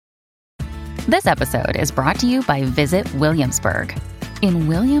This episode is brought to you by Visit Williamsburg. In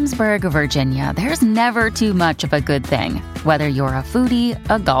Williamsburg, Virginia, there's never too much of a good thing. Whether you're a foodie,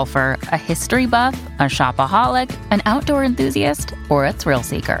 a golfer, a history buff, a shopaholic, an outdoor enthusiast, or a thrill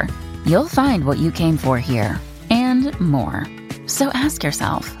seeker, you'll find what you came for here and more. So ask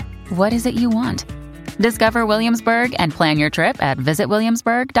yourself, what is it you want? Discover Williamsburg and plan your trip at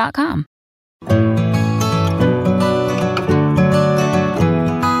visitwilliamsburg.com.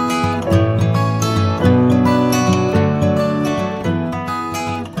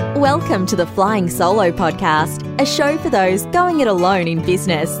 Welcome to the Flying Solo Podcast, a show for those going it alone in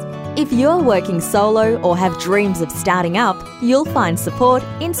business. If you're working solo or have dreams of starting up, you'll find support,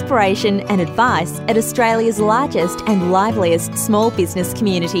 inspiration and advice at Australia's largest and liveliest small business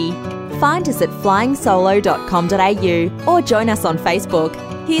community. Find us at flyingsolo.com.au or join us on Facebook.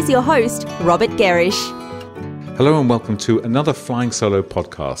 Here's your host, Robert Gerrish. Hello and welcome to another Flying Solo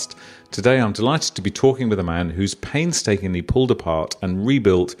podcast. Today I'm delighted to be talking with a man who's painstakingly pulled apart and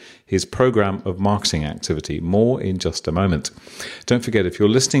rebuilt his program of marketing activity. More in just a moment. Don't forget, if you're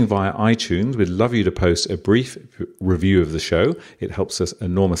listening via iTunes, we'd love you to post a brief review of the show. It helps us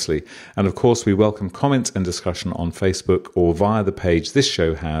enormously. And of course, we welcome comments and discussion on Facebook or via the page this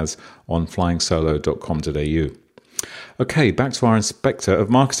show has on flyingsolo.com.au. Okay, back to our inspector of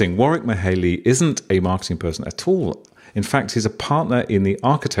marketing. Warwick Mahaley isn't a marketing person at all. In fact, he's a partner in the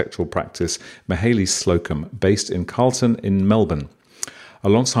architectural practice Mahaley Slocum, based in Carlton in Melbourne.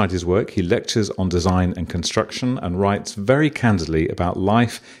 Alongside his work, he lectures on design and construction and writes very candidly about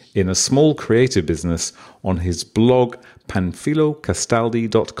life in a small creative business on his blog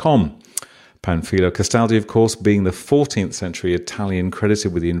panfilocastaldi.com. Panfilo Castaldi, of course, being the 14th century Italian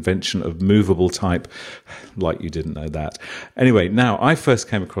credited with the invention of movable type. Like you didn't know that. Anyway, now, I first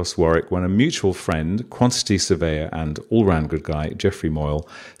came across Warwick when a mutual friend, quantity surveyor and all-round good guy, Geoffrey Moyle,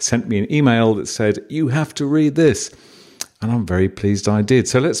 sent me an email that said, "You have to read this." And I'm very pleased I did.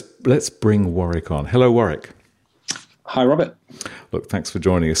 So let's bring Warwick on. Hello, Warwick. Hi, Robert. Look, thanks for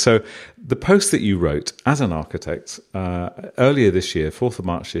joining us. So the post that you wrote as an architect earlier this year, 4th of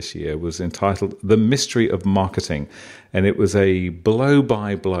March this year, was entitled The Mystery of Marketing. And it was a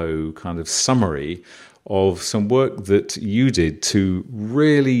blow-by-blow kind of summary of some work that you did to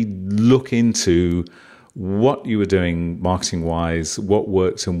really look into what you were doing marketing-wise, what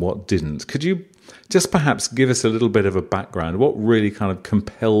worked and what didn't. Could you just perhaps give us a little bit of a background? What really kind of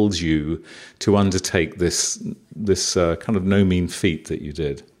compelled you to undertake this kind of no mean feat that you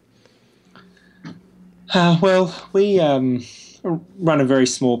did? Well, we run a very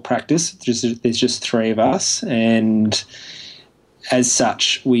small practice. There's just three of us, and as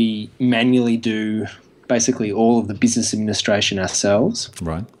such, we manually do basically all of the business administration ourselves.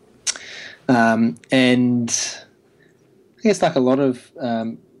 Right. And I guess like a lot of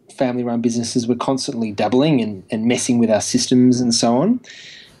family-run businesses, we're constantly dabbling and messing with our systems and so on.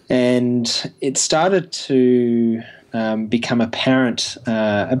 And it started to become apparent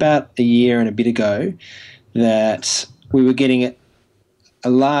about a year and a bit ago that we were getting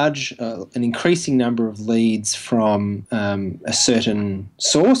an increasing number of leads from a certain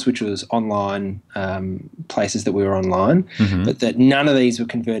source, which was online places that we were online, but that none of these were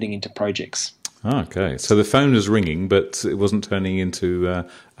converting into projects. Oh, okay. So the phone was ringing, but it wasn't turning into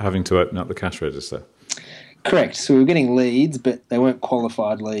having to open up the cash register. Correct. So we were getting leads, but they weren't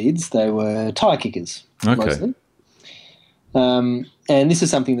qualified leads. They were tyre kickers, mostly. And this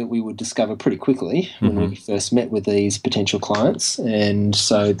is something that we would discover pretty quickly when we first met with these potential clients, and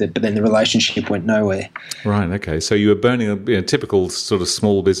but then the relationship went nowhere. Right. Okay. So you were burning a typical sort of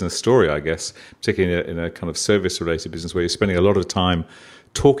small business story, I guess, particularly in a kind of service-related business where you're spending a lot of time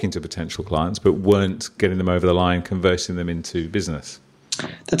talking to potential clients, but weren't getting them over the line, converting them into business.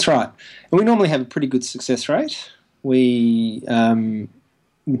 That's right. And we normally have a pretty good success rate. We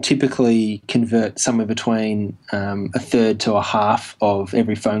typically convert somewhere between a third to a half of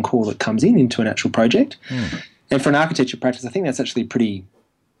every phone call that comes in into an actual project. And for an architecture practice, I think that's actually pretty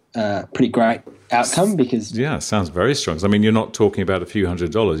great outcome because... Yeah, sounds very strong. I mean, you're not talking about a few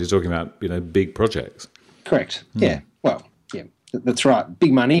 $100s. You're talking about, big projects. Correct. Yeah. Well, yeah, that's right.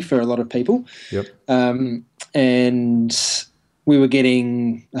 Big money for a lot of people. Yep. And we were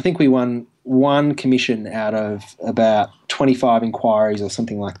getting... I think we won one commission out of about 25 inquiries or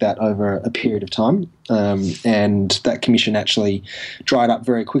something like that over a period of time. And that commission actually dried up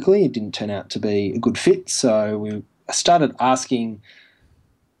very quickly. It didn't turn out to be a good fit. So we started asking,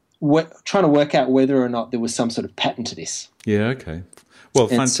 trying to work out whether or not there was some sort of pattern to this. Yeah, okay. Well,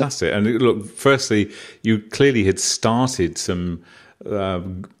 fantastic. And look, firstly, you clearly had started some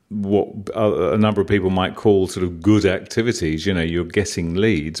what a number of people might call sort of good activities. You know, you're getting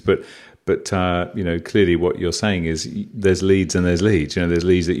leads, but clearly what you're saying is there's leads and there's leads. There's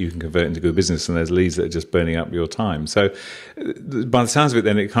leads that you can convert into good business, and there's leads that are just burning up your time. So by the sounds of it,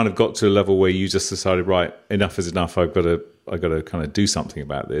 then it kind of got to a level where you just decided, right, enough is enough. I've got to kind of do something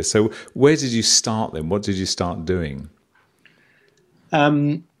about this. So where did you start then? What did you start doing?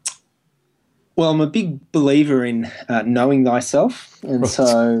 Well, I'm a big believer in knowing thyself, and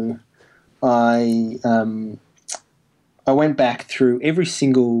so I went back through every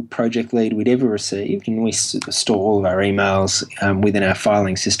single project lead we'd ever received, and we store all of our emails within our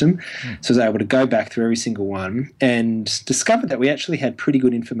filing system. So I was able to go back through every single one and discovered that we actually had pretty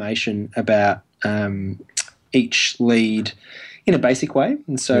good information about each lead in a basic way.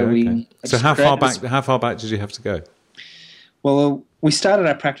 And so So how far back did you have to go? Well, we started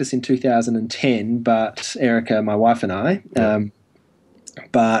our practice in 2010, but Erica, my wife, and I,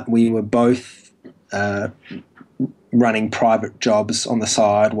 but we were both running private jobs on the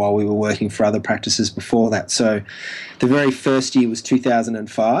side while we were working for other practices before that. So the very first year was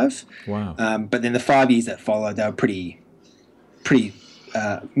 2005. Wow. But then the 5 years that followed, they were pretty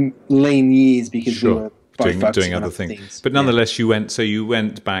lean years because we were doing other things. But nonetheless, you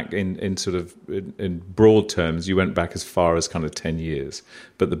went back in sort of in broad terms, you went back as far as kind of 10 years,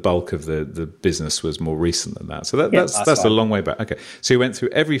 but the bulk of the business was more recent than that. So that's a long way back. Okay. So you went through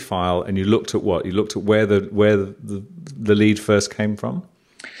every file and you looked at what? You looked at where the lead first came from?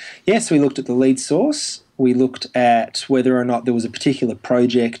 Yes, we looked at the lead source. We looked at whether or not there was a particular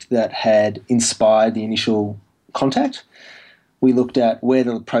project that had inspired the initial contact. We looked at where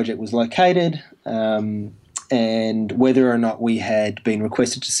the project was located, and whether or not we had been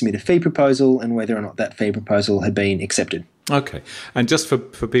requested to submit a fee proposal, and whether or not that fee proposal had been accepted. Okay. And just for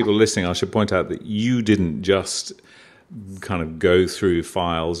people listening, I should point out that you didn't just kind of go through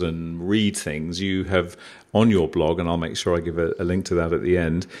files and read things. You have, on your blog, and I'll make sure I give a link to that at the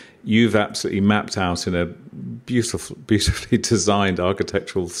end, you've absolutely mapped out in a beautifully designed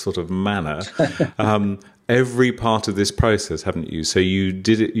architectural sort of manner every part of this process, haven't you? So you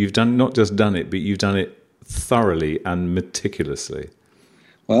did it. You've not just done it, but you've done it thoroughly and meticulously.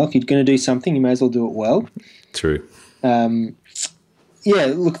 Well, if you're going to do something, you may as well do it well. True. Look,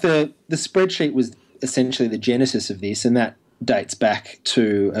 the spreadsheet was essentially the genesis of this, and that dates back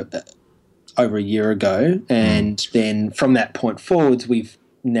to over a year ago. And then from that point forwards, we've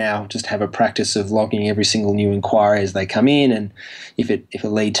now just have a practice of logging every single new inquiry as they come in, and if a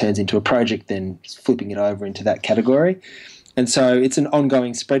lead turns into a project, then flipping it over into that category. And so it's an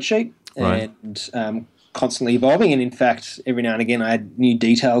ongoing spreadsheet, right, and constantly evolving. And in fact, every now and again, I add new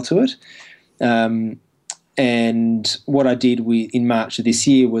detail to it. And what I did in March of this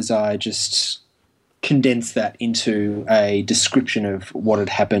year was I just condensed that into a description of what had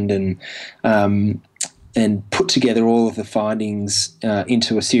happened, and put together all of the findings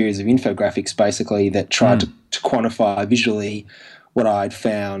into a series of infographics, basically, that tried to quantify visually what I'd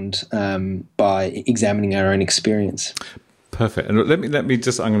found by examining our own experience. Perfect. And let me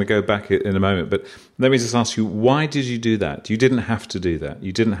just, I'm going to go back in a moment, but let me just ask you, why did you do that? You didn't have to do that.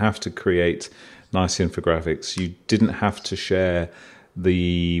 You didn't have to create nice infographics. You didn't have to share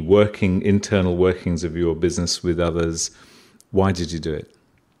the internal workings of your business with others. Why did you do it?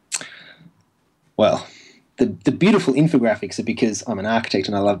 Well, the beautiful infographics are because I'm an architect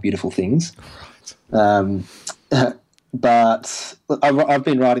and I love beautiful things. Right. But I've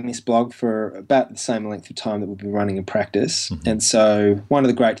been writing this blog for about the same length of time that we've been running a practice. Mm-hmm. And so one of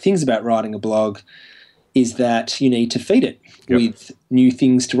the great things about writing a blog is that you need to feed it with new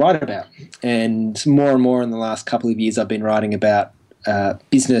things to write about. And more in the last couple of years, I've been writing about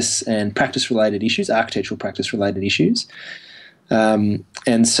business and practice-related issues, architectural practice-related issues.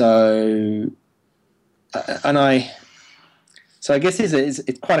 So I guess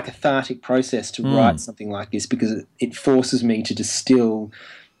it's quite a cathartic process to write something like this, because it forces me to distill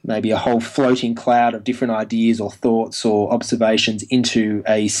maybe a whole floating cloud of different ideas or thoughts or observations into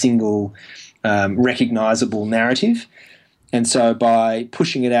a single recognizable narrative. And so by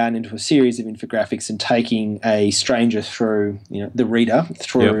pushing it out into a series of infographics and taking a stranger through, the reader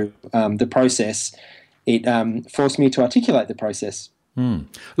through the process, it forced me to articulate the process. Look,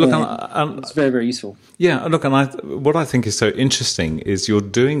 it's very, very useful. Yeah, look, and what I think is so interesting is you're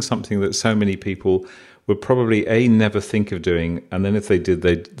doing something that so many people would probably never think of doing, and then if they did,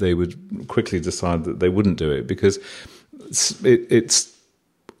 they would quickly decide that they wouldn't do it, because it's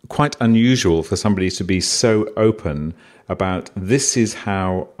quite unusual for somebody to be so open about, this is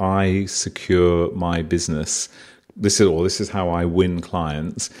how I secure my business. this is how I win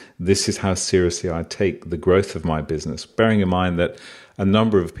clients. This is how seriously I take the growth of my business. Bearing in mind that a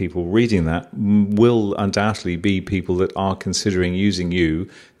number of people reading that will undoubtedly be people that are considering using you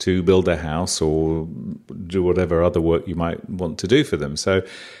to build their house or do whatever other work you might want to do for them. So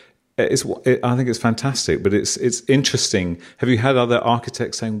I think it's fantastic, but it's interesting. Have you had other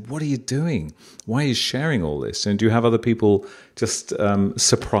architects saying, "What are you doing? Why are you sharing all this?" And do you have other people just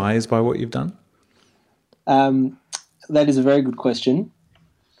surprised by what you've done? That is a very good question.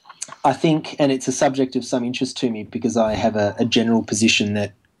 I think, and it's a subject of some interest to me because I have a general position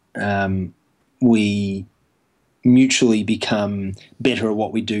that we mutually become better at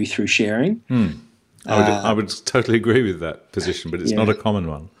what we do through sharing. I would totally agree with that position, but it's not a common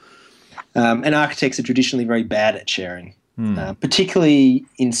one. And architects are traditionally very bad at sharing, particularly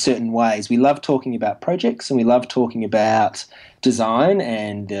in certain ways. We love talking about projects and we love talking about design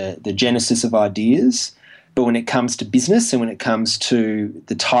and the genesis of ideas. But when it comes to business and when it comes to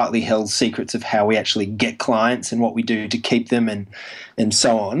the tightly held secrets of how we actually get clients and what we do to keep them and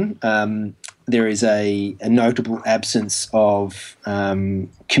so on, there is a notable absence of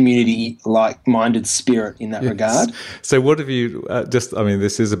community like-minded spirit in that regard. So what have you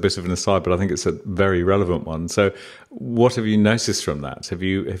this is a bit of an aside, but I think it's a very relevant one. So what have you noticed from that? Have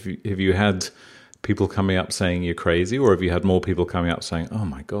you had people coming up saying you're crazy, or have you had more people coming up saying, "Oh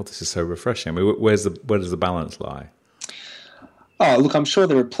my God, this is so refreshing"? I mean, where does the balance lie? Oh, look, I'm sure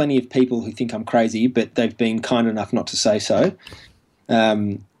there are plenty of people who think I'm crazy, but they've been kind enough not to say so.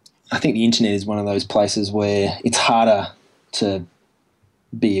 I think the internet is one of those places where it's harder to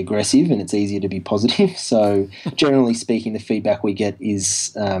be aggressive and it's easier to be positive. So generally speaking, the feedback we get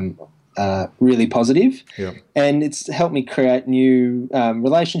is really positive. Yeah. And it's helped me create new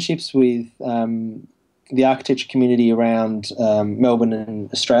relationships with the architecture community around Melbourne and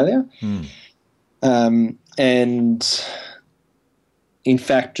Australia. And in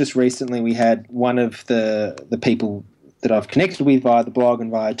fact, just recently we had one of the people that I've connected with via the blog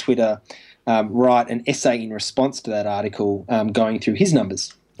and via Twitter write an essay in response to that article going through his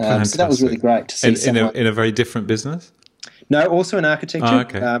numbers. So that was really great to see someone in a very different business? No, also in architecture. Oh,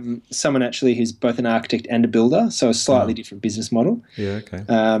 okay. Someone actually who's both an architect and a builder, so a slightly different business model. Yeah, okay.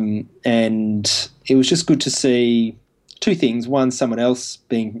 And it was just good to see two things. One, someone else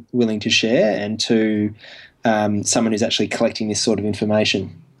being willing to share, and two, someone who's actually collecting this sort of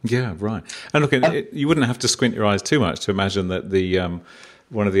information. Yeah, right. And look, you wouldn't have to squint your eyes too much to imagine that the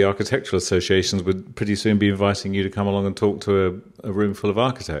one of the architectural associations would pretty soon be inviting you to come along and talk to a room full of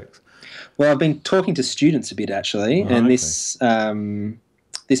architects. Well, I've been talking to students a bit actually, this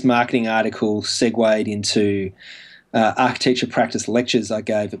marketing article segued into architecture practice lectures I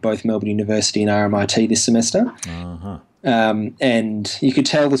gave at both Melbourne University and RMIT this semester. And you could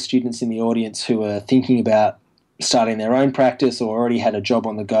tell the students in the audience who were thinking about starting their own practice or already had a job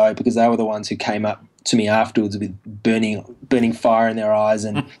on the go, because they were the ones who came up to me afterwards with burning fire in their eyes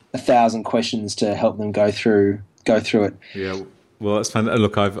and 1,000 questions to help them go through it. Yeah. Well, that's fun.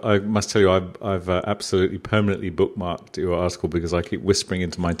 Look, I must tell you, I've absolutely permanently bookmarked your article because I keep whispering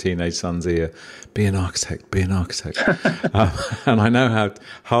into my teenage son's ear, "Be an architect, be an architect." And I know how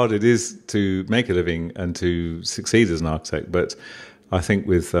hard it is to make a living and to succeed as an architect, but I think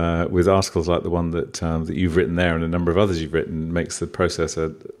with articles like the one that you've written there and a number of others you've written makes the process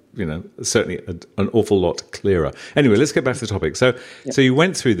certainly an awful lot clearer. Anyway, let's get back to the topic. So you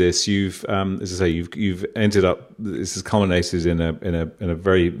went through this. You've, as I say, you've ended up. This has culminated in a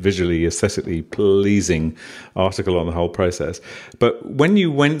very visually, aesthetically pleasing article on the whole process. But when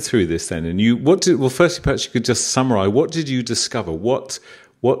you went through this, then, and firstly, perhaps you could just summarize. What did you discover? What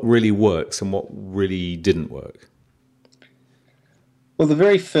really works and what really didn't work? Well, the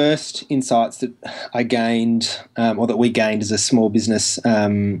very first insights that I gained, or that we gained as a small business,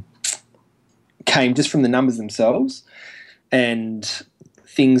 came just from the numbers themselves, and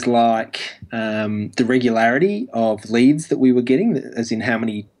things like the regularity of leads that we were getting, as in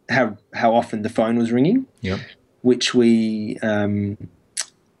how often the phone was ringing. Yep. Which we and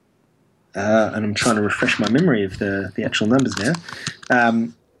I'm trying to refresh my memory of the actual numbers now,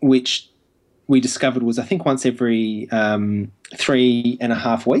 which we discovered was, I think, once every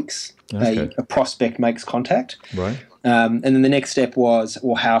 3.5 weeks, a prospect makes contact. Right. And then the next step was,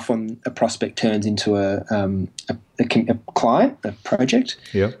 how often a prospect turns into a client, a project.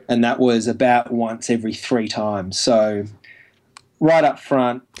 Yeah. And that was about once every 3 times. So right up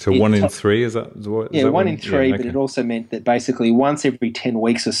front. So 1 in 3, is that what? Yeah, 1 in 3, but it also meant that basically once every 10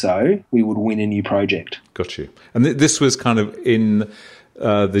 weeks or so, we would win a new project. Got you. And this was kind of in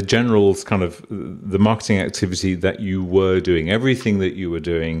the general kind of the marketing activity that you were doing, everything that you were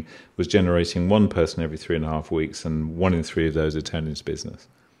doing was generating one person every 3.5 weeks, and 1 in 3 of those are turned into business.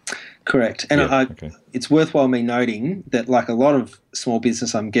 Correct. And it's worthwhile me noting that, like a lot of small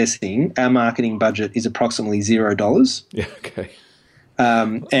business, I'm guessing, our marketing budget is approximately $0. Yeah, okay.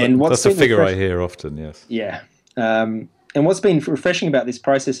 And that's a figure I hear often, yes. Yeah. And what's been refreshing about this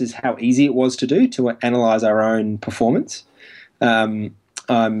process is how easy it was to do, to analyse our own performance. It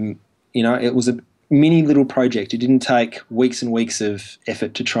was a mini little project. It didn't take weeks and weeks of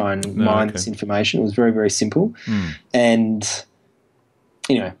effort to try and mine this information. It was very, very simple. And,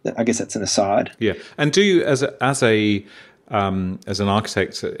 I guess that's an aside. Yeah. And do you, as an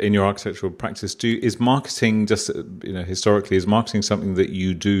architect in your architectural practice, is marketing just, historically, is marketing something that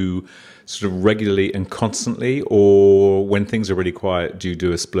you do sort of regularly and constantly, or when things are really quiet, do you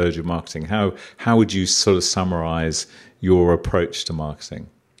do a splurge of marketing? How would you sort of summarize your approach to marketing?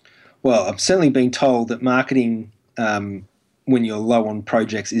 Well, I've certainly been told that marketing, when you're low on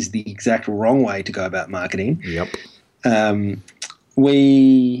projects, is the exact wrong way to go about marketing. Yep.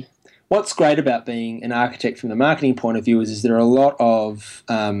 What's great about being an architect from the marketing point of view is there are a lot of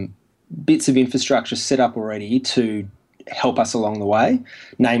bits of infrastructure set up already to help us along the way,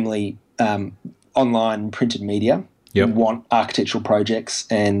 namely online printed media. Yep. We want architectural projects,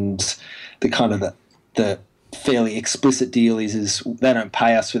 and the kind of the fairly explicit deal is they don't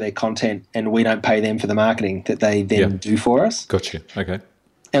pay us for their content and we don't pay them for the marketing that they then do for us. Gotcha. Okay.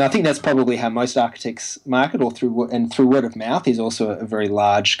 And I think that's probably how most architects market, or through word of mouth is also a very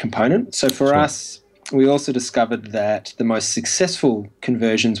large component. So for us, we also discovered that the most successful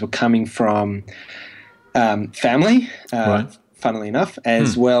conversions were coming from family, funnily enough,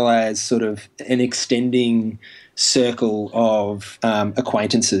 as well as sort of an extending circle of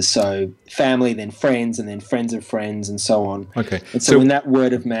acquaintances. So family, then friends, and then friends of friends, and so on. Okay. And so when that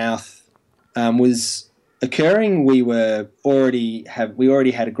word of mouth was occurring, we already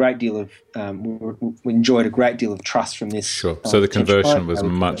had a great deal of we enjoyed a great deal of trust from this. Sure. So the conversion was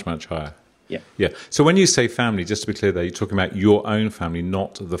much higher. Yeah. Yeah. So when you say family, just to be clear, there, you're talking about your own family,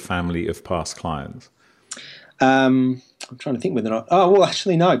 not the family of past clients. I'm trying to think whether or not. Oh well,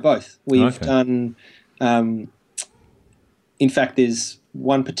 actually no, both. We've done. In fact, there's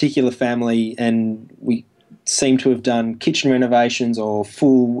one particular family, and we seem to have done kitchen renovations or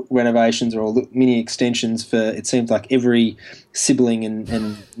full renovations or mini extensions for, it seems like, every sibling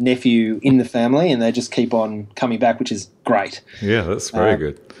and nephew in the family, and they just keep on coming back, which is great. Yeah, that's very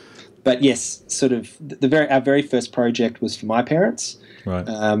good. But yes, sort of our very first project was for my parents. Right.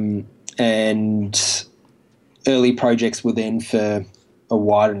 And early projects were then for a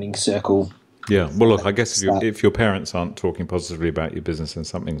widening circle. Yeah. Well, look, I guess if your parents aren't talking positively about your business, then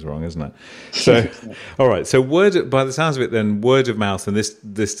something's wrong, isn't it? So, all right. So by the sounds of it, then word of mouth, and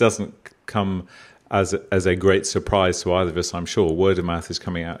this doesn't come as a great surprise to either of us, I'm sure. Word of mouth is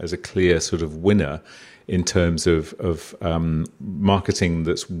coming out as a clear sort of winner in terms of marketing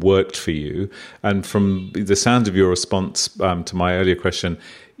that's worked for you. And from the sound of your response to my earlier question,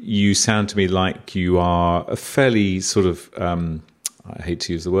 you sound to me like you are a fairly sort of I hate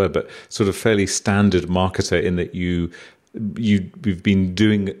to use the word, but sort of fairly standard marketer, in that you've been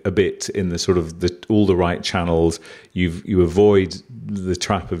doing a bit in the sort of all the right channels. You avoid the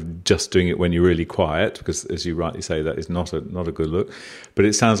trap of just doing it when you're really quiet, because, as you rightly say, that is not a good look. But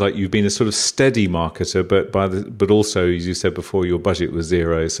it sounds like you've been a sort of steady marketer, but also, as you said before, your budget was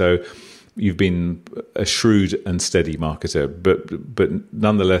zero, so you've been a shrewd and steady marketer. But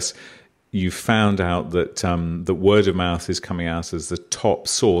nonetheless, you found out that that word of mouth is coming out as the top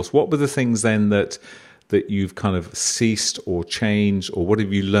source. What were the things then that you've kind of ceased or changed, or what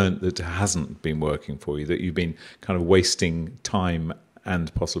have you learnt that hasn't been working for you, that you've been kind of wasting time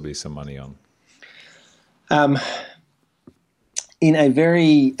and possibly some money on? In a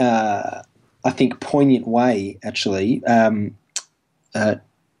very, I think, poignant way, actually,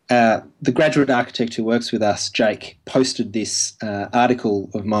 the graduate architect who works with us, Jake, posted this article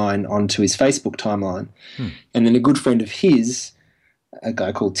of mine onto his Facebook timeline. And then a good friend of his, a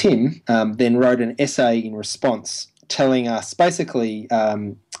guy called Tim, then wrote an essay in response telling us, basically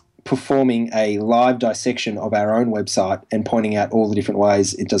performing a live dissection of our own website and pointing out all the different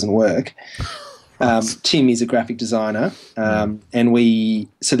ways it doesn't work. Tim is a graphic designer, and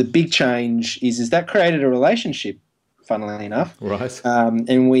so the big change is that created a relationship, funnily enough. Right. And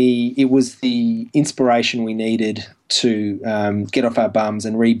it was the inspiration we needed to get off our bums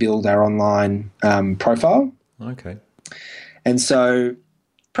and rebuild our online profile. Okay. And so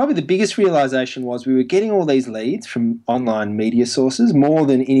probably the biggest realization was we were getting all these leads from online media sources, more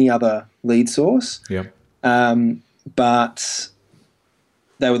than any other lead source. Yeah. But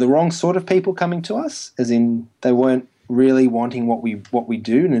they were the wrong sort of people coming to us, as in they weren't really wanting what we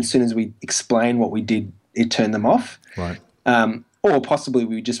do, and as soon as we explained what we did, it turned them off. Right. Or possibly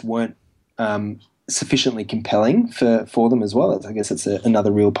we just weren't sufficiently compelling for them as well. I guess it's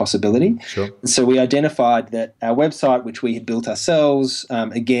another real possibility. Sure. So we identified that our website, which we had built ourselves,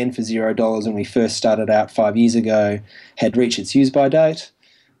 again for $0 when we first started out 5 years ago, had reached its use-by date,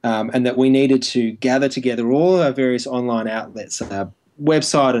 and that we needed to gather together all our various online outlets, our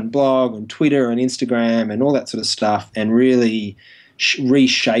website and blog and Twitter and Instagram and all that sort of stuff, and really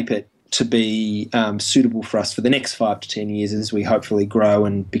reshape it to be suitable for us for the next 5 to 10 years as we hopefully grow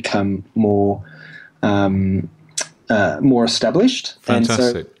and become more established.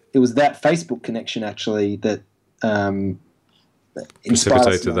 Fantastic. And so it was that Facebook connection actually that inspired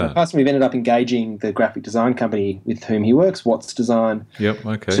us. That. Plus, we've ended up engaging the graphic design company with whom he works, Watts Design,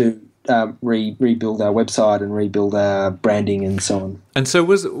 to rebuild our website and rebuild our branding and so on. And so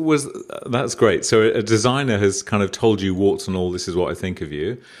was that's great. So a designer has kind of told you, warts and all, this is what I think of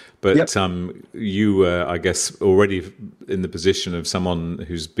you. But you were, I guess, already in the position of someone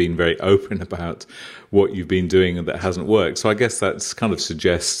who's been very open about what you've been doing and that hasn't worked. So I guess that's kind of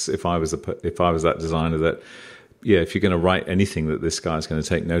suggests, if I was that designer, that if you're going to write anything that this guy's going to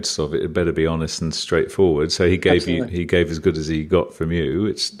take notice of, it better be honest and straightforward. So he gave as good as he got from you,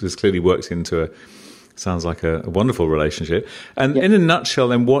 which this clearly works into sounds like a wonderful relationship. And in a nutshell,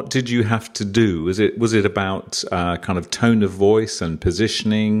 then, what did you have to do? Was it about kind of tone of voice and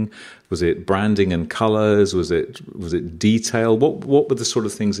positioning? Was it branding and colors? Was it detail? What were the sort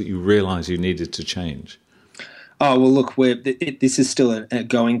of things that you realized you needed to change? Oh well, look, this is still a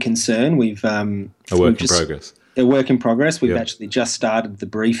going concern. We've a work in progress. We've actually just started the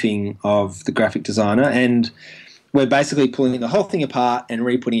briefing of the graphic designer, and we're basically pulling the whole thing apart and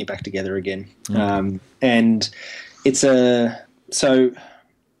re-putting it back together again. Okay. And it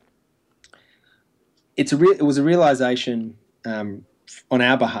was a realization on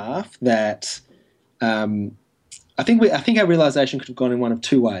our behalf that I think our realization could have gone in one of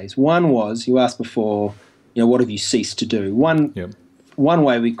two ways. One was, you asked before, what have you ceased to do? One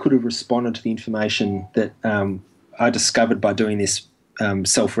way we could have responded to the information that I discovered by doing this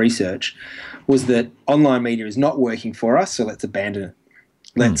self-research was that online media is not working for us, so let's abandon it.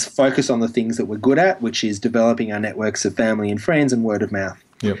 Let's focus on the things that we're good at, which is developing our networks of family and friends and word of mouth.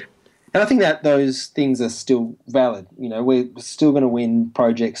 Yep. And I think that those things are still valid. We're still going to win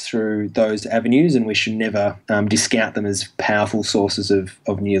projects through those avenues, and we should never discount them as powerful sources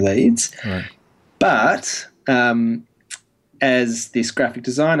of new leads. Right. But as this graphic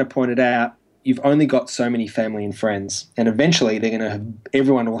designer pointed out, you've only got so many family and friends, and eventually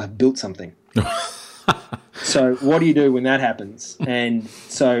everyone will have built something. So what do you do when that happens? And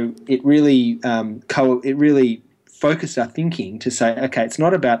so it really focused our thinking to say, okay, it's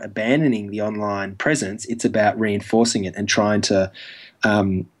not about abandoning the online presence; it's about reinforcing it and trying to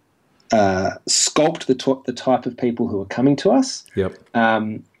sculpt the type of people who are coming to us. Yep.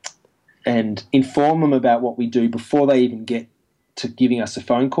 And inform them about what we do before they even get to giving us a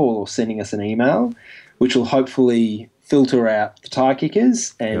phone call or sending us an email, which will hopefully filter out the tire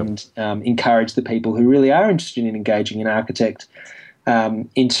kickers and encourage the people who really are interested in engaging an architect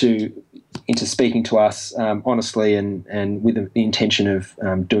into speaking to us honestly and with the intention of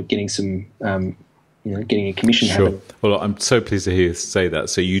getting some getting a commission. Sure. Happen. Well, I'm so pleased to hear you say that.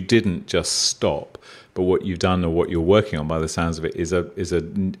 So you didn't just stop, but what you've done or what you're working on, by the sounds of it, is a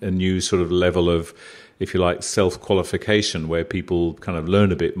new sort of level of, if you like, self-qualification, where people kind of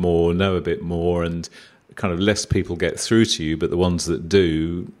learn a bit more, know a bit more, and kind of less people get through to you, but the ones that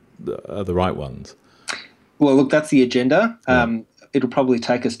do are the right ones. Well, look, that's the agenda. Yeah. It'll probably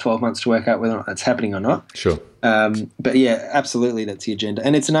take us 12 months to work out whether or not that's happening or not. Sure. But yeah, absolutely, that's the agenda.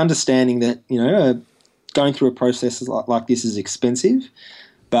 And it's an understanding that, going through a process like this is expensive.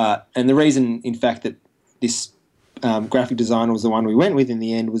 And the reason, in fact, that this graphic designer was the one we went with in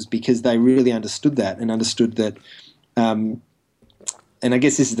the end was because they really understood that and understood that, and I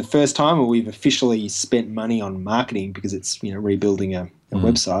guess this is the first time where we've officially spent money on marketing because it's, rebuilding a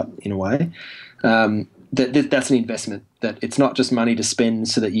website in a way, that's an investment, that it's not just money to spend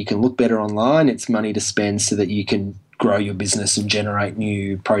so that you can look better online, it's money to spend so that you can grow your business and generate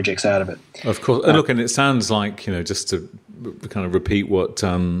new projects out of it. Of course. And look, and it sounds like, just to kind of repeat what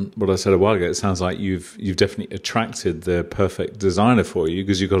I said a while ago, it sounds like you've definitely attracted the perfect designer for you,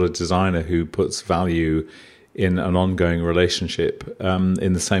 because you've got a designer who puts value in an ongoing relationship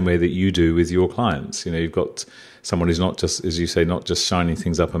in the same way that you do with your clients. You've got someone who's not just, as you say, not just shining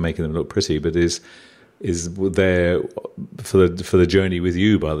things up and making them look pretty, but is there for the journey with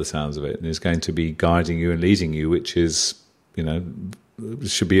you, by the sounds of it, and is going to be guiding you and leading you, which is,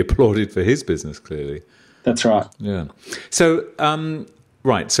 should be applauded for his business, clearly. That's right. Yeah. So,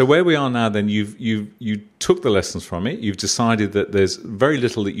 right. So where we are now, then you took the lessons from it. You've decided that there's very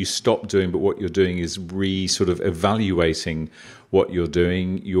little that you stop doing, but what you're doing is sort of evaluating what you're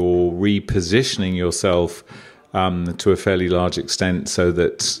doing. You're repositioning yourself to a fairly large extent, so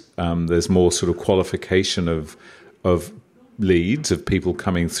that there's more sort of qualification of leads, of people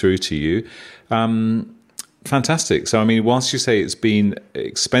coming through to you. Fantastic. So, I mean, whilst you say it's been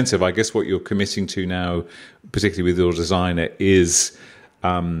expensive, I guess what you're committing to now, particularly with your designer, is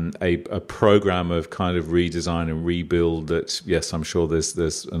a program of kind of redesign and rebuild that, yes, I'm sure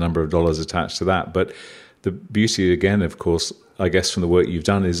there's a number of dollars attached to that. But the beauty, again, of course, I guess from the work you've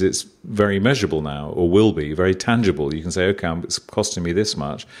done, is it's very measurable now, or will be very tangible. You can say, okay, it's costing me this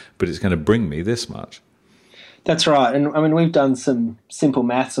much, but it's going to bring me this much. That's right. And I mean, we've done some simple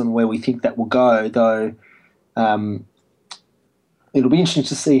maths on where we think that will go, though. It'll be interesting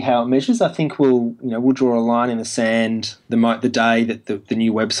to see how it measures. I think we'll draw a line in the sand the day that the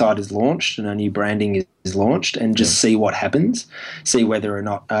new website is launched and our new branding is launched, and just see what happens, see whether or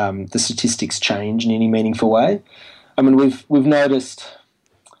not the statistics change in any meaningful way. I mean, we've noticed.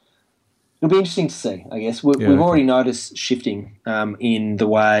 It'll be interesting to see. I guess we've already noticed shifting in the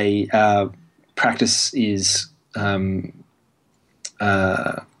way practice is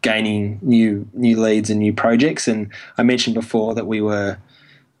gaining new leads and new projects. And I mentioned before that we were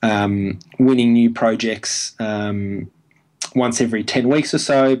winning new projects once every 10 weeks or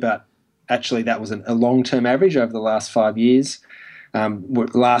so, but actually that was a long-term average over the last 5 years.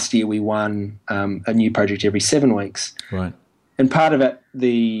 Last year we won a new project every 7 weeks. Right. And part of it,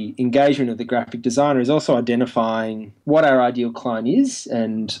 the engagement of the graphic designer, is also identifying what our ideal client is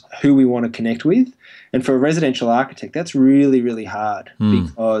and who we want to connect with. And for a residential architect, that's really, really hard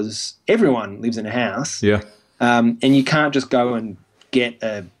because everyone lives in a house. Yeah. And you can't just go and get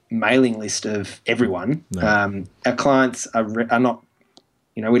a mailing list of everyone. No. Our clients are not,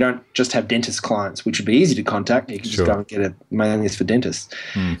 we don't just have dentist clients, which would be easy to contact. You can just go and get a mailing list for dentists.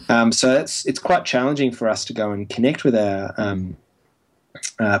 So it's quite challenging for us to go and connect with our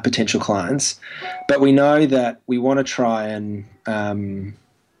potential clients. But we know that we want to try and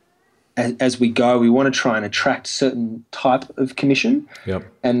as we go, we want to try and attract certain type of commission. Yep.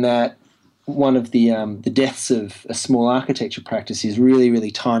 And that one of the deaths of a small architecture practice is really,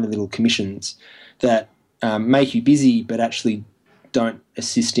 really tiny little commissions that make you busy but actually don't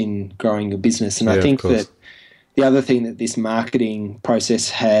assist in growing your business. And I think that the other thing that this marketing process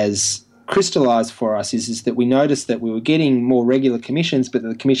has crystallized for us is that we noticed that we were getting more regular commissions, but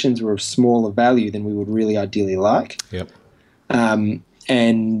the commissions were of smaller value than we would really ideally like. Yep.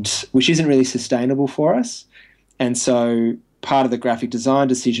 And which isn't really sustainable for us. And so part of the graphic design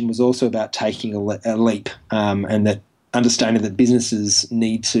decision was also about taking a leap, and that understanding that businesses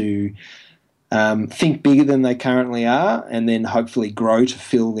need to think bigger than they currently are, and then hopefully grow to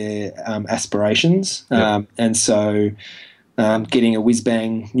fill their aspirations. Yep. And so getting a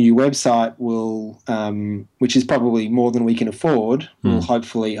whiz-bang new website will, which is probably more than we can afford, will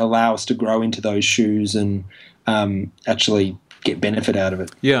hopefully allow us to grow into those shoes and actually get benefit out of it.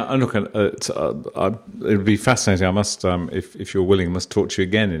 Yeah, and look, it would be fascinating. I must, if you're willing, I must talk to you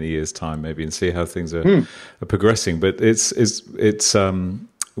again in a year's time, maybe, and see how things are progressing. But it's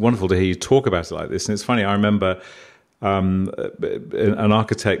wonderful to hear you talk about it like this. And it's funny, I remember an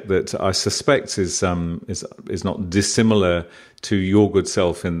architect that I suspect is not dissimilar to your good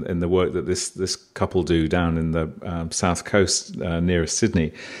self in the work that this couple do down in the south coast near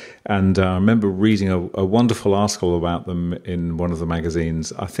Sydney. And I remember reading a wonderful article about them in one of the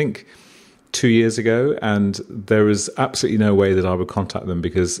magazines, I think 2 years ago, and there is absolutely no way that I would contact them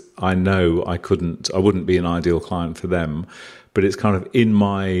because I know I wouldn't be an ideal client for them. But it's kind of in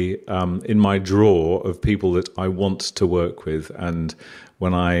my drawer of people that I want to work with, and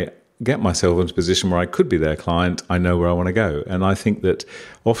when I get myself into a position where I could be their client, I know where I want to go. And I think that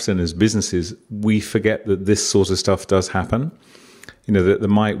often as businesses, we forget that this sort of stuff does happen. That there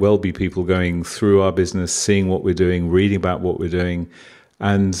might well be people going through our business, seeing what we're doing, reading about what we're doing,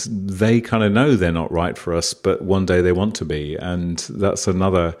 and they kind of know they're not right for us, but one day they want to be. And that's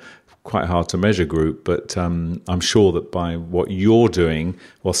another quite hard to measure group, but I'm sure that by what you're doing,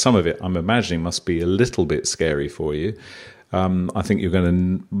 well, some of it I'm imagining must be a little bit scary for you. I think you're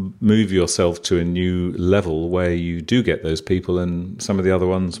going to move yourself to a new level where you do get those people, and some of the other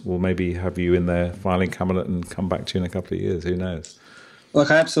ones will maybe have you in their filing cabinet and come back to you in a couple of years. Who knows? Look,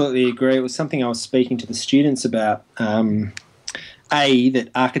 I absolutely agree. It was something I was speaking to the students about. That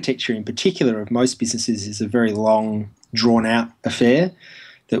architecture in particular of most businesses is a very long, drawn-out affair.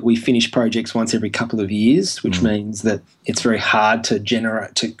 that we finish projects once every couple of years, which means that it's very hard to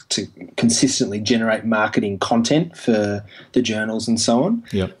consistently generate marketing content for the journals and so on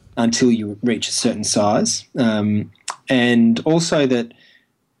until you reach a certain size. And also that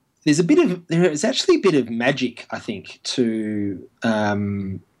there is actually a bit of magic, I think, to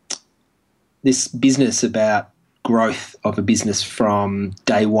this business about growth of a business from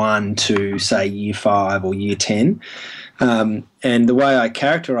day one to, say, year 5 or year 10. And the way I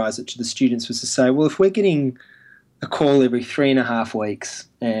characterise it to the students was to say, well, if we're getting a call every 3.5 weeks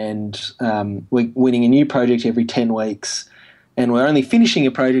and we're winning a new project every 10 weeks and we're only finishing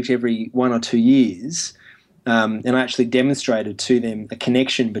a project every 1 or 2 years, and I actually demonstrated to them a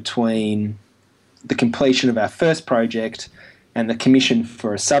connection between the completion of our first project and the commission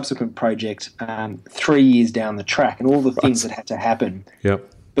for a subsequent project 3 years down the track, and all the things that had to happen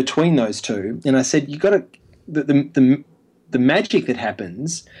between those two. And I said, you got to the magic that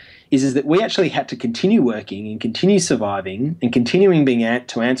happens is that we actually had to continue working and continue surviving and continuing being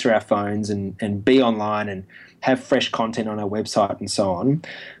to answer our phones and be online and have fresh content on our website and so on,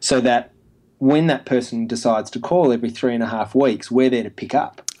 so that when that person decides to call every 3.5 weeks, we're there to pick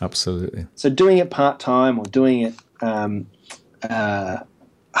up. Absolutely. So doing it part-time or doing it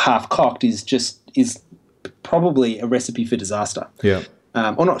half-cocked is probably a recipe for disaster. Yeah.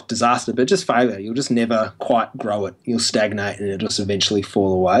 Or not disaster, but just failure. You'll just never quite grow it. You'll stagnate and it'll just eventually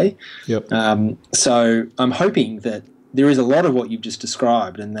fall away. Yep. So I'm hoping that there is a lot of what you've just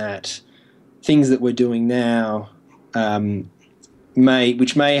described, and that things that we're doing now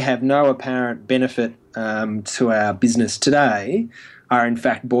which may have no apparent benefit to our business today, are in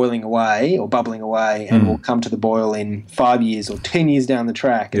fact boiling away or bubbling away and will come to the boil in 5 years or 10 years down the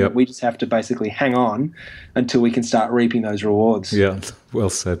track. And we just have to basically hang on until we can start reaping those rewards. Yeah, well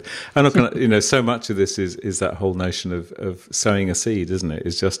said. And look, so much of this is that whole notion of sowing a seed, isn't it?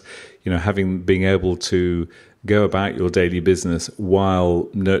 It's just, being able to go about your daily business while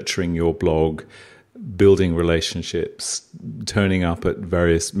nurturing your blog, building relationships, turning up at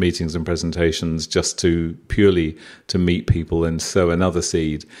various meetings and presentations just purely to meet people and sow another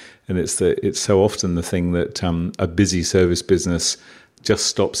seed. And it's so often the thing that a busy service business just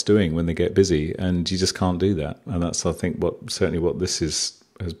stops doing when they get busy, and you just can't do that. And that's, I think, what this has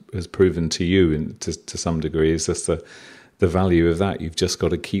proven to you to some degree, is just the value of that. You've just got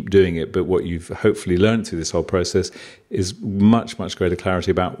to keep doing it. But what you've hopefully learned through this whole process is much, much greater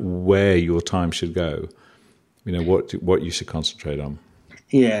clarity about where your time should go. What you should concentrate on.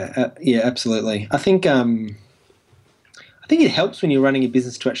 Yeah, absolutely. I think it helps when you're running a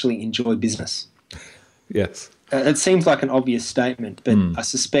business to actually enjoy business. Yes. It seems like an obvious statement, but I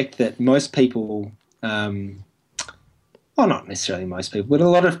suspect that most people, well, not necessarily most people, but a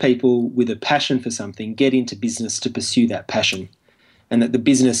lot of people with a passion for something get into business to pursue that passion, and that the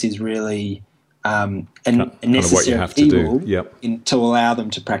business is really a necessary evil to allow them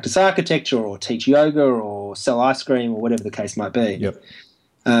to practice architecture or teach yoga or sell ice cream or whatever the case might be. Yep.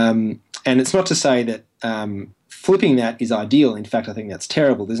 And it's not to say that flipping that is ideal. In fact, I think that's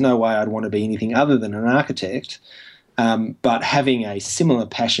terrible. There's no way I'd want to be anything other than an architect. But having a similar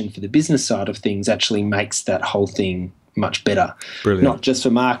passion for the business side of things actually makes that whole thing much better. Brilliant. Not just for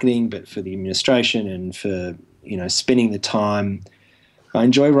marketing, but for the administration and for, spending the time. I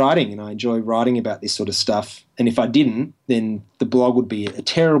enjoy writing, and I enjoy writing about this sort of stuff. And if I didn't, then the blog would be a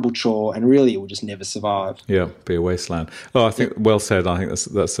terrible chore, and really it would just never survive. Yeah, be a wasteland. Oh, I think well said. I think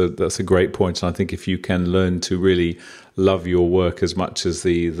that's a great point. And I think if you can learn to really love your work as much as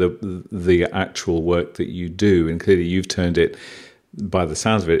the actual work that you do, and clearly you've turned it, by the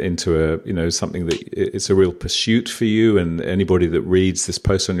sounds of it, into something that it's a real pursuit for you. And anybody that reads this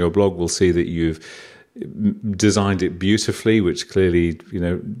post on your blog will see that you've designed it beautifully, which clearly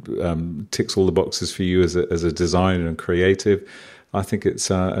ticks all the boxes for you as a designer and creative. I think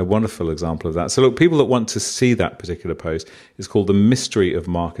it's a wonderful example of that. So look, people that want to see that particular post, it's called The Mystery of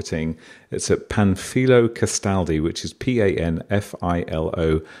Marketing. It's at Panfilo Castaldi, which is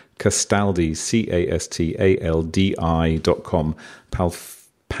Panfilo Castaldi, CASTALDI.com.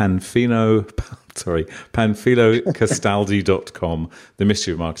 PanfiloCastaldi.com, The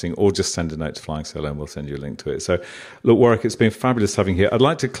Mystery of Marketing, or just send a note to Flying Solo and we'll send you a link to it. So look, Warwick, it's been fabulous having you here. I'd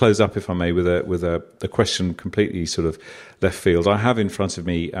like to close up, if I may, with a question completely sort of left field. I have in front of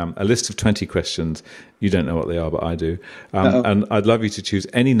me a list of 20 questions. You don't know what they are, but I do. And I'd love you to choose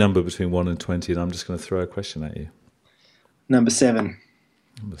any number between 1 and 20, and I'm just going to throw a question at you. Number 7.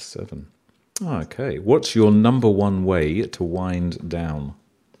 Number 7. Okay. What's your number one way to wind down?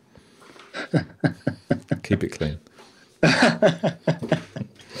 Keep it clean.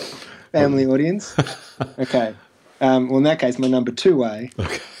 Family audience. Okay. Well, in that case, my number 2A.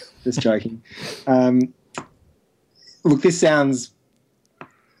 Okay. Just joking. Look, this sounds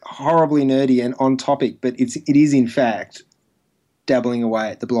horribly nerdy and on topic, but it is in fact dabbling away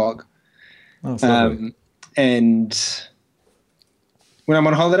at the blog. Oh, that's lovely. And when I'm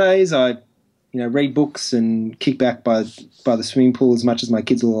on holidays, I read books and kick back by the swimming pool as much as my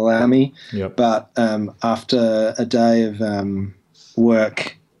kids will allow me. Yep. But after a day of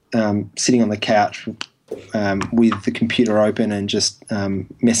work, sitting on the couch with the computer open and just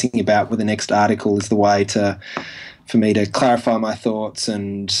messing about with the next article is the way for me to clarify my thoughts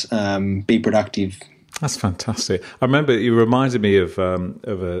and be productive. That's fantastic. I remember you reminded me of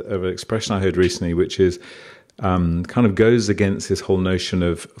an expression I heard recently, which is kind of goes against this whole notion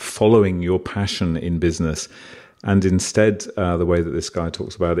of following your passion in business. And instead, the way that this guy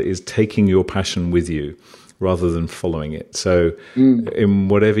talks about it is taking your passion with you rather than following it. So in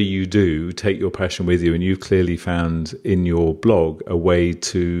whatever you do, take your passion with you. And you've clearly found in your blog a way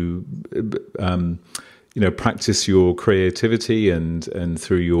to practice your creativity and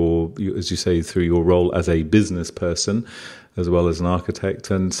through your, as you say, through your role as a business person, as well as an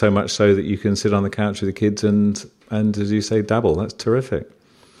architect, and so much so that you can sit on the couch with the kids and as you say, dabble. That's terrific.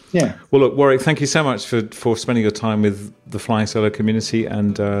 Yeah. Well, look, Warwick, thank you so much for spending your time with the Flying Solo community,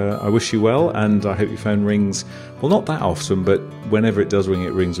 and I wish you well, and I hope your phone rings, well, not that often, but whenever it does ring,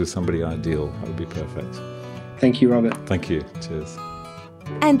 it rings with somebody ideal. That would be perfect. Thank you, Robert. Thank you. Cheers.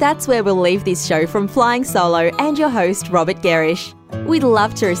 And that's where we'll leave this show from Flying Solo and your host, Robert Gerrish. We'd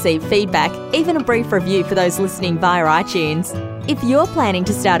love to receive feedback, even a brief review for those listening via iTunes. If you're planning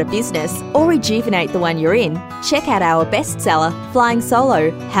to start a business or rejuvenate the one you're in, check out our bestseller, Flying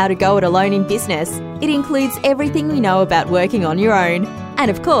Solo, How to Go It Alone in Business. It includes everything we know about working on your own.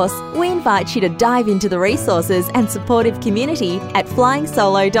 And of course, we invite you to dive into the resources and supportive community at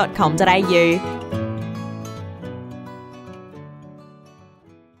flyingsolo.com.au.